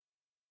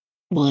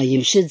Why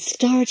you should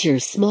start your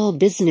small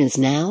business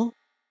now?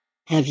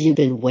 Have you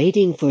been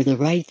waiting for the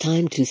right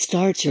time to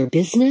start your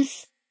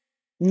business?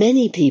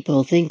 Many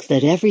people think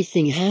that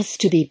everything has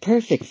to be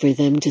perfect for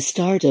them to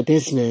start a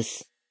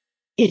business.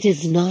 It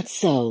is not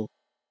so.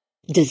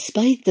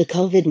 Despite the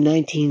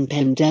COVID-19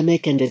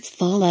 pandemic and its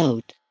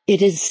fallout,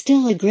 it is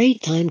still a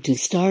great time to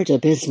start a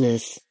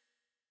business.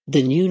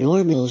 The new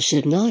normal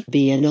should not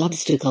be an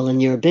obstacle in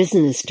your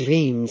business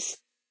dreams.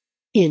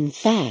 In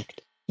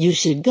fact, you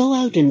should go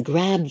out and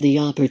grab the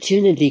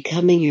opportunity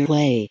coming your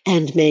way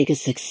and make a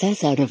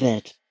success out of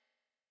it.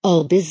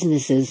 All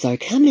businesses are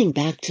coming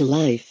back to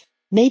life,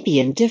 maybe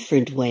in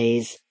different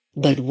ways,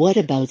 but what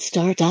about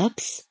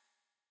startups?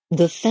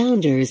 The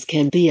founders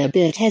can be a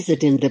bit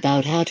hesitant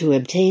about how to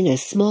obtain a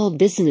small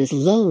business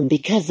loan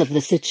because of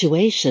the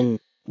situation,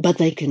 but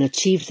they can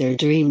achieve their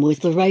dream with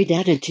the right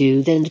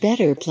attitude and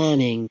better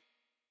planning.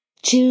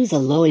 Choose a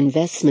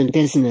low-investment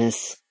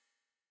business.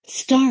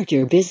 Start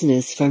your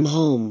business from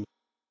home.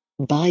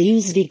 Buy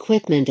used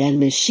equipment and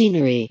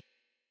machinery.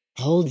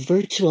 Hold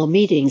virtual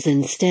meetings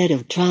instead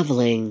of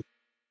traveling.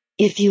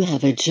 If you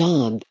have a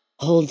job,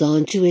 hold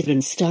on to it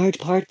and start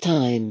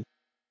part-time.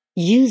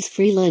 Use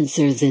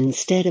freelancers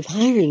instead of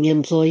hiring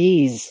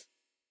employees.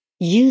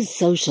 Use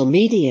social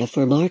media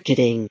for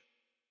marketing.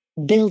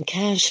 Build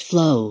cash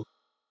flow.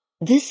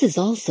 This is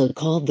also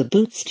called the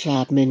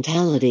bootstrap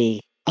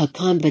mentality, a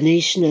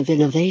combination of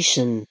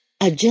innovation,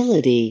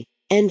 agility,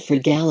 and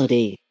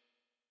frugality.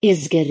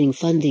 Is getting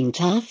funding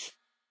tough?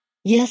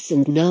 Yes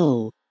and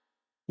no.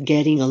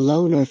 Getting a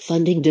loan or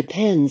funding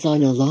depends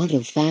on a lot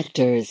of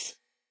factors.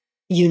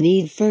 You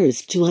need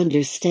first to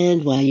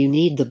understand why you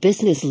need the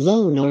business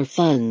loan or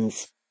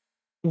funds.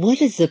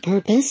 What is the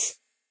purpose?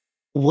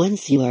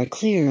 Once you are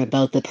clear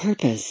about the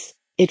purpose,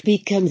 it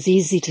becomes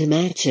easy to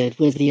match it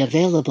with the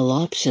available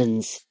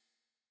options.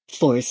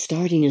 For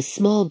starting a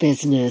small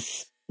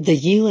business, the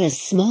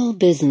U.S. Small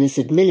Business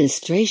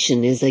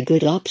Administration is a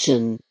good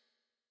option.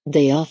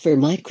 They offer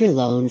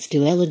microloans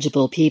to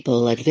eligible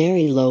people at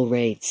very low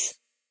rates.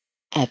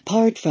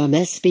 Apart from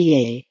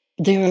SBA,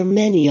 there are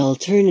many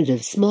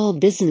alternative small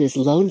business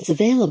loans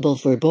available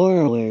for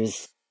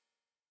borrowers.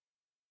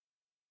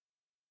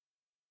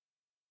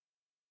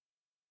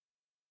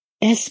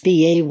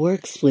 SBA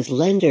works with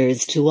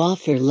lenders to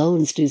offer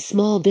loans to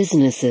small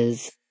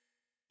businesses.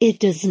 It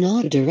does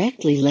not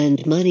directly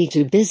lend money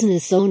to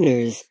business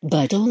owners,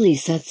 but only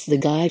sets the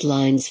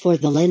guidelines for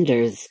the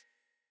lenders.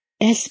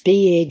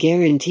 SBA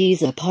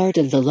guarantees a part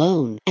of the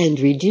loan and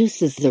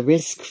reduces the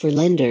risk for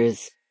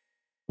lenders.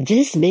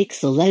 This makes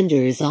the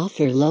lenders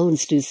offer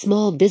loans to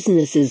small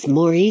businesses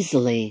more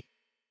easily.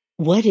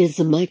 What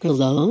is a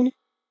microloan?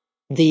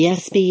 The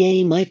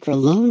SBA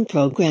microloan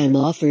program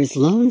offers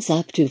loans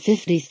up to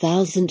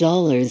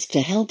 $50,000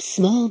 to help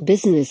small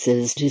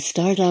businesses to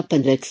start up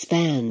and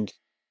expand.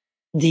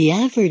 The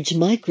average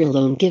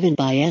microloan given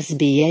by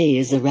SBA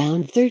is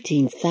around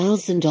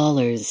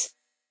 $13,000.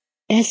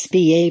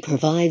 SBA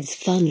provides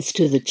funds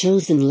to the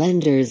chosen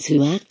lenders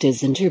who act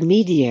as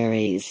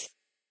intermediaries.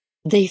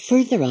 They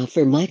further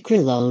offer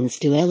microloans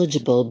to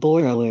eligible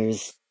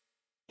borrowers.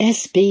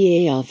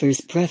 SBA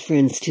offers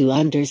preference to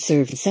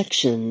underserved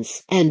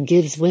sections and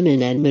gives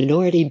women and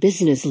minority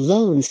business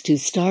loans to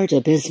start a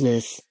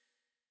business.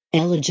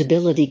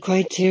 Eligibility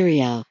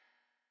criteria.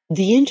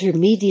 The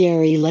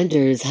intermediary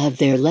lenders have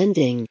their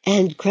lending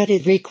and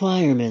credit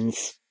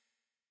requirements.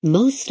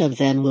 Most of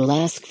them will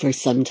ask for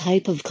some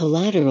type of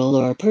collateral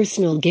or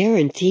personal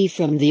guarantee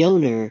from the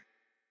owner.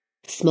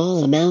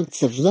 Small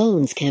amounts of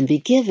loans can be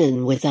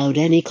given without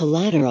any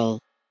collateral.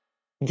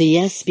 The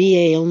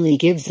SBA only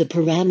gives the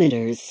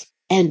parameters,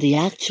 and the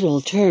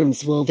actual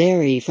terms will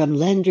vary from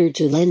lender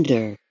to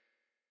lender.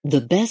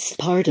 The best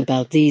part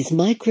about these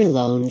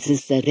microloans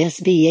is that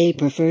SBA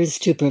prefers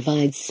to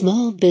provide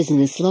small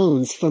business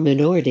loans for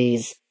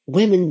minorities,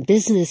 women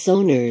business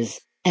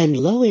owners, and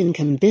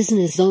low-income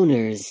business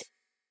owners.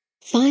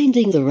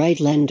 Finding the right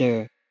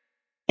lender.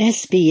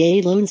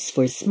 SBA loans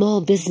for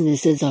small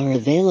businesses are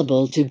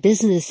available to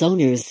business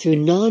owners through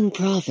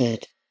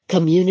non-profit,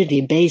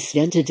 community-based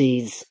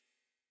entities.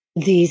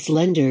 These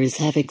lenders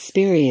have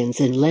experience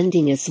in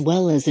lending as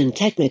well as in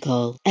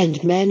technical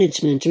and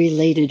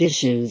management-related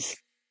issues.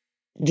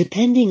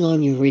 Depending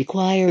on your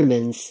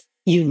requirements,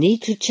 you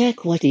need to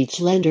check what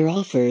each lender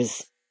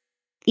offers.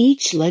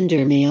 Each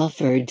lender may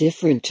offer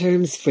different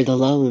terms for the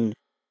loan.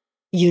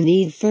 You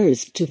need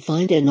first to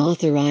find an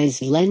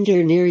authorized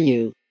lender near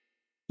you.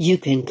 You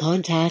can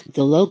contact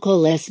the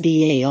local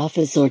SBA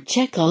office or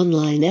check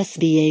online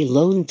SBA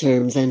loan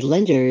terms and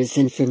lenders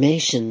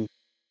information.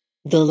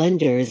 The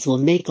lenders will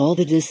make all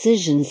the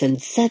decisions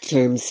and set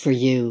terms for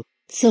you,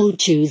 so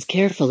choose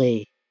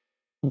carefully.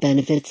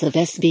 Benefits of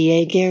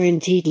SBA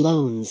guaranteed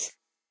loans.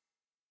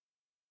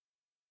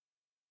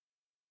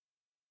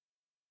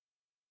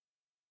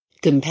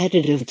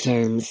 Competitive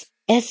terms.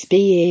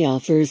 SBA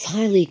offers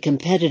highly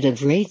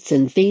competitive rates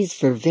and fees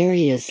for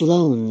various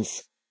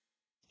loans.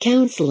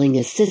 Counseling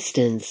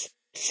assistance.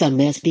 Some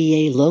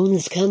SBA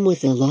loans come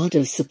with a lot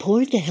of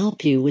support to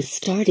help you with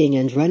starting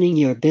and running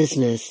your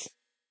business.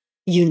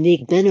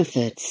 Unique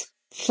benefits,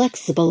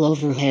 flexible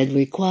overhead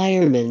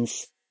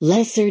requirements,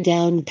 lesser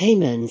down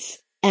payments,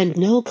 and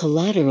no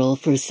collateral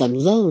for some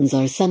loans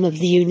are some of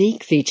the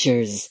unique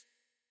features.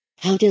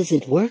 How does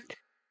it work?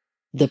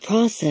 The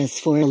process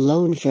for a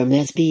loan from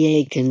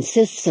SBA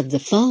consists of the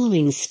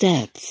following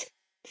steps.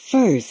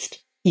 First,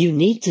 you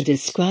need to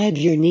describe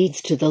your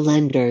needs to the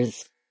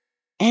lenders.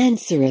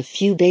 Answer a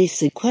few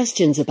basic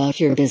questions about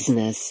your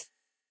business.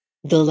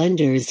 The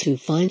lenders who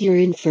find your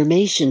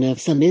information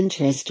of some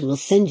interest will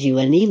send you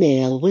an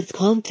email with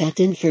contact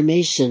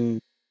information.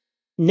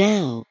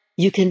 Now,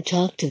 you can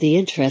talk to the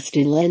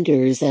interested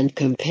lenders and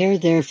compare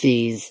their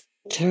fees,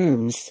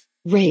 terms,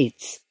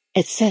 rates,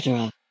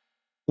 etc.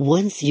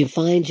 Once you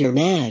find your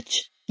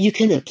match, you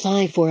can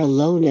apply for a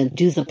loan and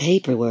do the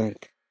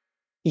paperwork.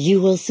 You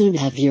will soon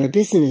have your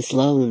business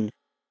loan.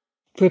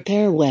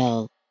 Prepare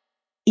well.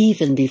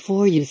 Even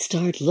before you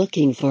start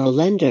looking for a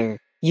lender,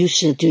 you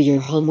should do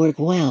your homework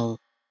well.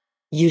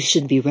 You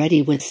should be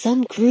ready with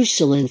some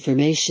crucial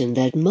information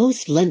that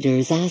most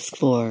lenders ask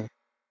for.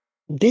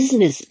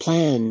 Business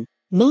plan.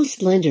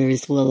 Most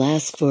lenders will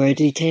ask for a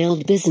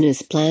detailed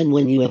business plan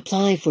when you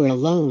apply for a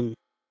loan.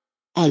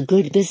 A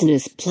good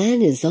business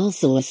plan is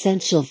also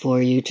essential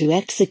for you to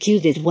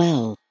execute it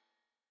well.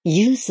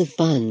 Use of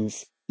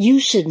funds. You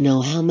should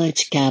know how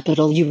much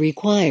capital you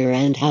require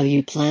and how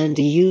you plan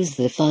to use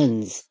the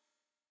funds.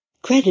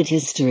 Credit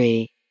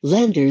history.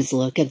 Lenders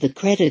look at the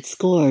credit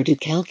score to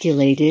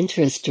calculate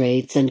interest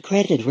rates and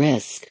credit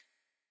risk.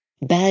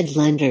 Bad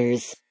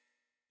lenders.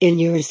 In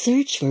your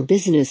search for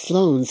business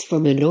loans for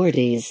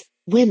minorities,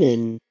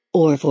 women,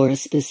 or for a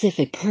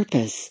specific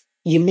purpose,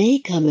 you may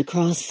come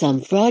across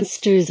some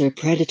fraudsters or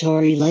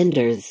predatory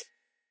lenders.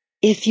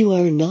 If you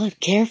are not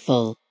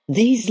careful,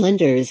 these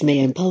lenders may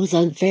impose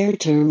unfair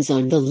terms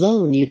on the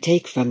loan you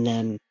take from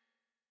them.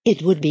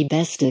 It would be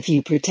best if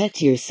you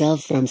protect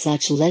yourself from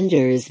such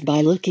lenders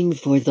by looking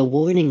for the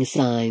warning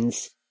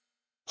signs.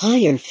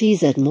 Higher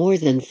fees at more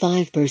than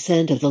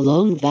 5% of the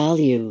loan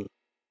value.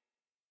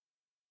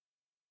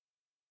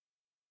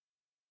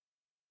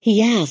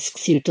 He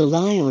asks you to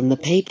lie on the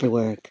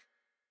paperwork.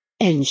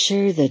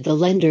 Ensure that the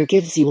lender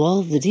gives you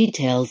all the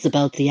details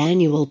about the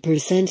annual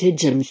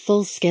percentage and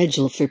full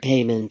schedule for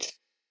payment.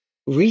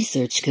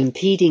 Research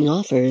competing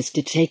offers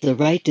to take the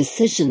right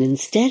decision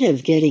instead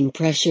of getting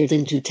pressured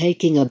into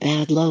taking a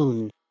bad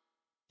loan.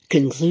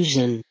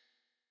 Conclusion.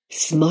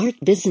 Smart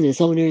business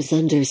owners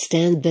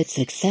understand that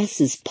success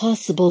is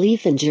possible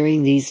even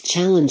during these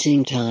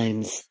challenging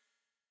times.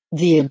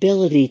 The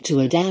ability to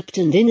adapt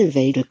and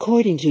innovate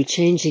according to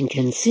changing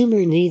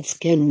consumer needs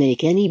can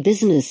make any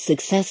business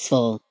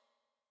successful.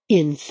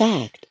 In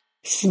fact,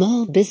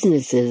 small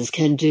businesses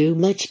can do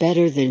much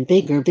better than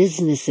bigger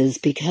businesses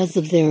because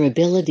of their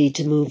ability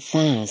to move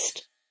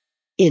fast.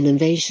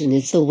 Innovation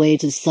is the way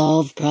to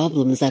solve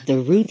problems at the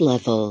root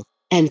level,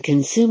 and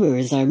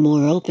consumers are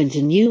more open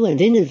to new and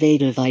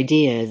innovative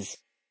ideas.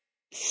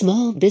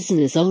 Small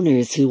business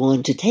owners who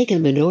want to take a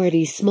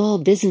minority small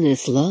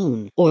business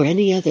loan or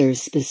any other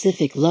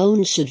specific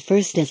loan should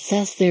first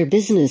assess their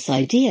business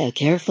idea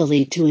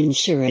carefully to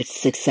ensure its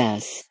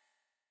success.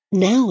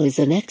 Now is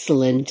an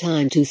excellent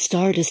time to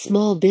start a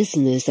small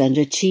business and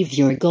achieve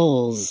your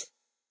goals.